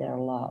buy their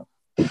love.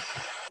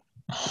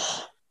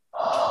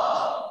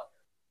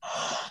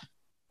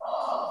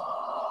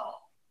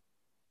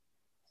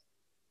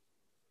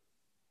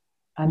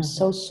 I'm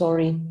so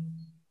sorry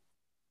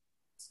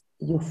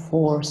you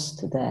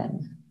forced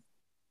them.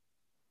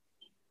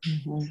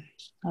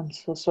 I'm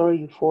so sorry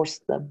you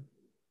forced them.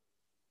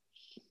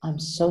 I'm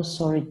so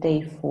sorry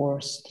they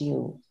forced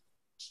you.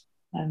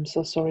 I'm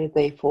so sorry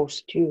they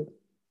forced you.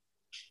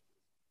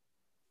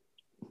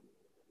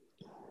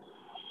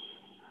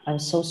 I'm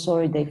so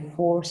sorry they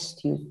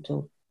forced you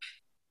to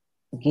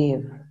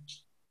give.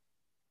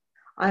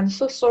 I'm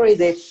so sorry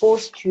they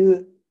forced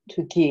you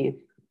to give.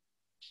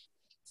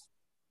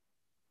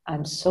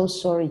 I'm so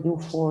sorry you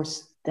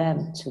forced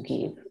them to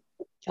give.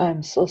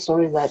 I'm so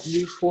sorry that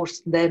you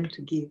forced them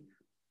to give.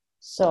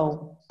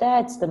 So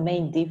that's the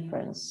main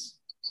difference,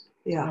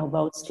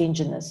 about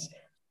stinginess.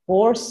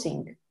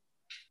 Forcing,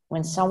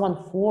 when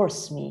someone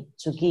forced me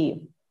to give,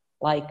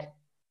 like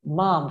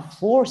mom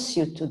force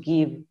you to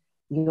give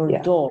your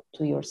doll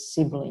to your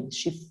sibling.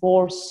 She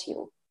forced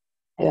you.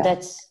 And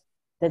that's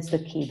the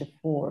key, the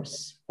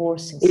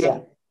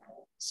forcing.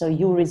 So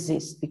you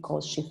resist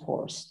because she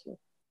forced you.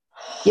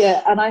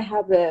 Yeah, and I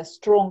have a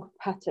strong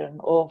pattern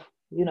of,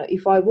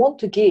 if I want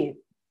to give,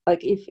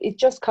 like if it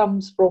just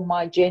comes from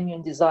my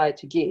genuine desire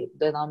to give,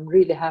 then I'm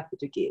really happy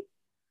to give.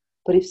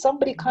 But if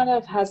somebody kind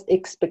of has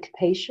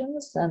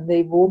expectations and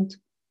they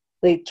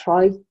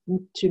try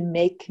to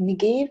make me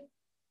give,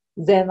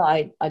 then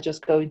I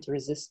just go into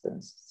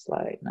resistance. It's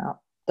like, no,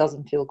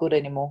 doesn't feel good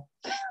anymore.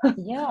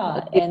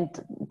 Yeah, and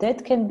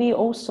that can be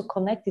also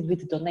connected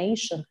with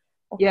donation.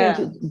 Okay,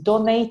 you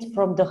donate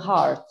from the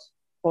heart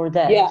for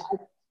that. Yeah,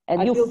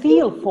 and you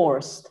feel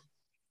forced,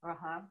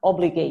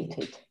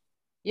 obligated.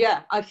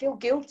 Yeah, I feel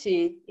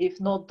guilty if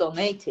not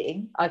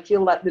donating. I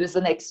feel like there is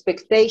an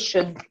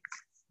expectation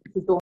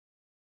to donate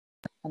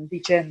and be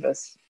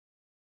generous.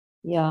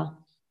 Yeah.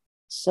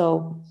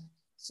 So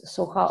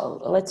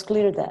how? Let's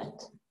clear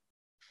that.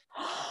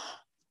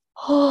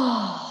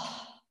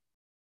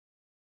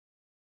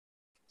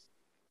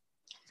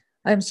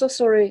 I'm so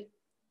sorry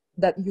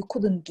that you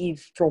couldn't give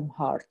from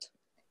heart.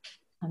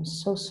 I'm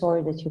so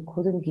sorry that you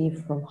couldn't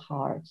give from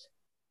heart.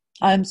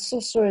 I'm so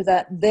sorry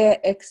that their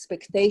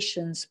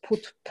expectations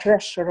put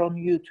pressure on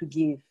you to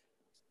give.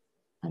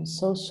 I'm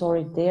so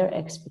sorry their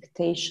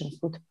expectation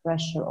put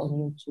pressure on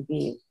you to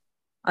give.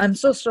 I'm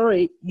so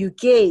sorry you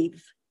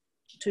gave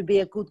to be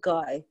a good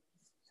guy.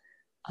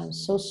 I'm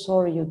so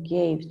sorry you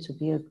gave to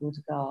be a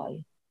good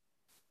guy.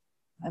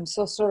 I'm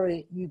so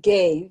sorry you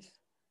gave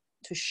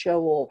to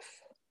show off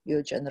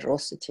your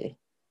generosity.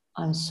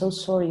 I'm so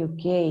sorry you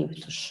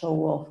gave to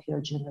show off your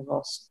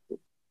generosity.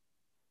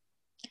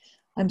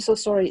 I'm so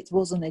sorry it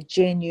wasn't a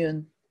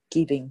genuine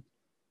giving.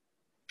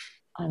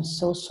 I'm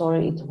so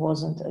sorry it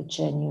wasn't a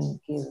genuine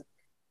giving.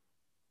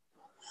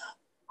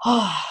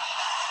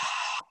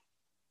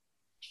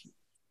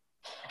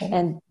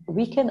 And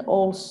we can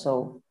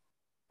also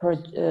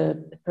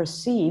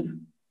perceive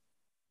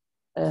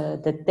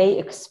that they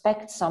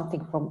expect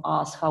something from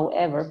us.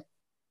 However,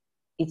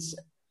 it's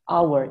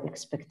our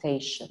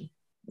expectation.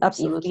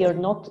 Absolutely. If we are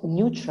not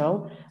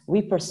neutral,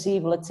 we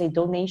perceive, let's say,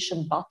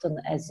 donation button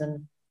as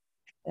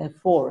a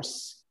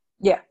force.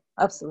 Yeah,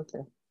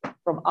 absolutely.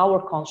 From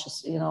our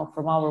conscious,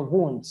 from our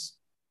wounds.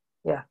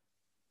 Yeah.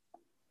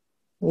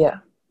 Yeah.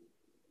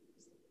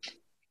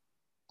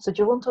 So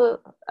do you want to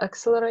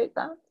accelerate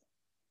that?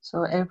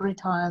 So every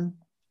time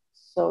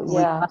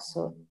we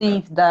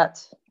perceive that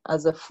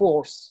as a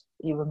force,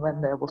 even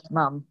when there was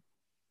none.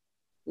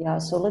 Yeah,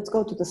 so let's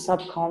go to the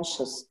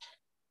subconscious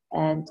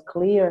and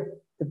clear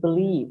the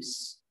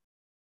beliefs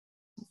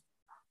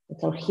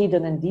that are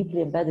hidden and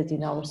deeply embedded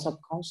in our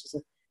subconscious.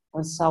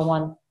 When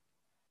someone,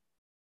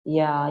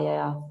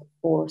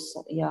 force,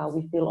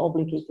 we feel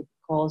obligated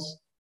because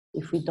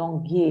if we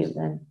don't give,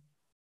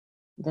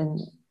 then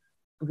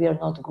we are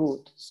not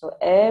good. So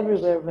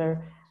everywhere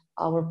where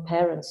our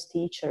parents,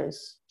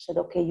 teachers said,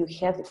 okay, you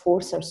have to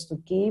force us to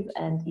give,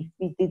 and if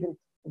we didn't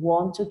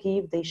want to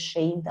give, they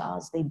shamed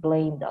us, they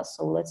blamed us.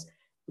 So let's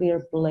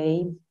clear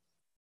blame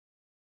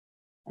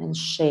and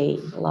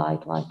shame,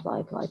 like.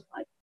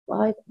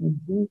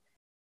 Mm-hmm.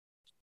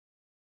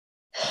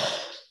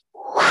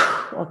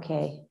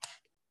 Okay,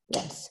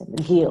 yes,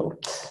 and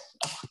guilt.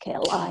 Okay,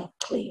 like,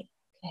 clear.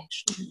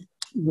 Okay,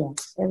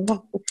 yes,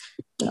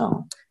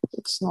 no,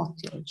 it's not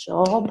your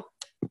job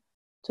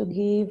to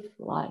give,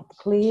 like,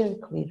 clear.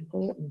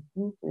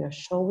 Mm-hmm. We are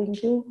showing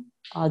you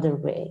other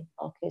way.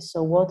 Okay,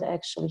 so what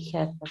actually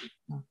happened?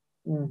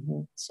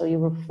 Mm-hmm. So you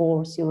were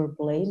forced, you were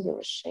blamed, you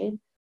were shamed.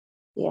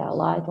 Yeah,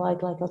 like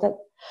that.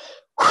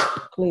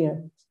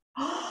 Clear.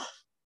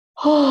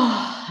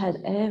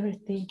 And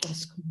everything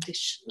was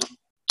conditional.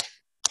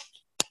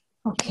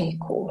 Okay,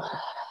 cool.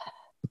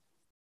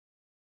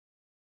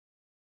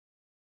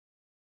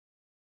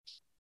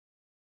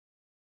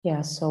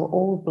 Yeah, so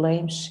all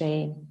blame,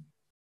 shame,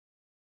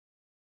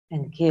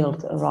 and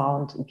guilt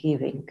around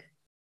giving.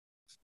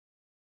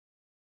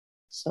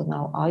 So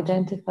now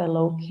identify,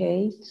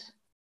 locate.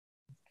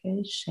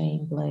 Okay,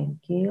 shame, blame,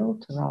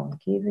 guilt around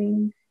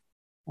giving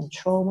and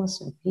traumas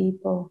and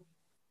people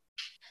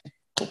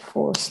who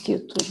forced you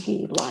to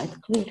give. Light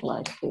clear,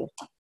 light clear,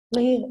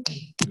 clear.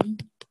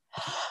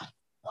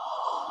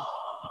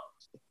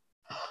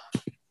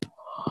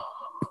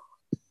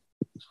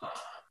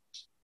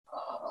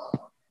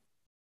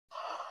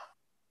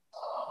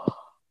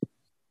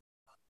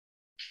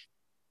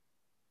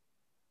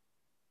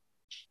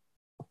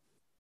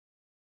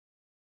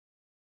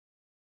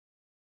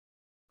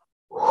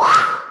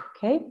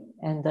 Okay,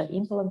 and the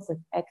implants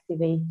that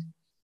activate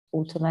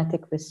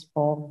automatic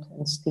response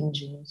and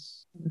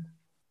stinginess, and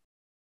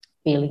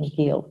feeling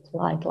guilt,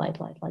 light, light,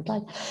 light, light,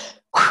 light,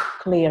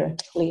 clear,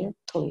 clear,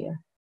 clear.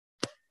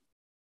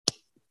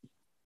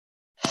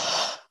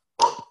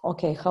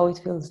 Okay, how it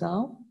feels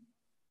now?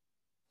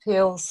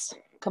 Feels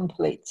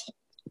complete.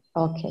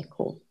 Okay,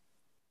 cool.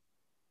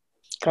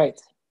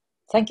 Great.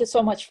 Thank you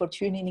so much for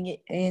tuning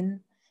in.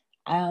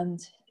 And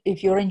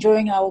if you're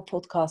enjoying our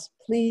podcast,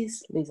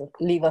 please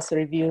leave us a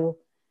review.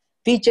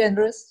 Be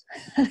generous.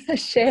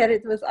 Share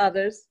it with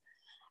others.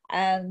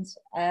 And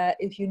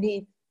if you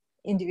need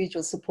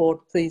individual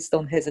support, please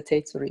don't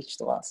hesitate to reach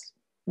to us.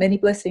 Many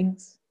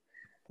blessings.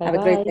 Bye-bye.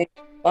 Have a great day.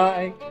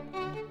 Bye.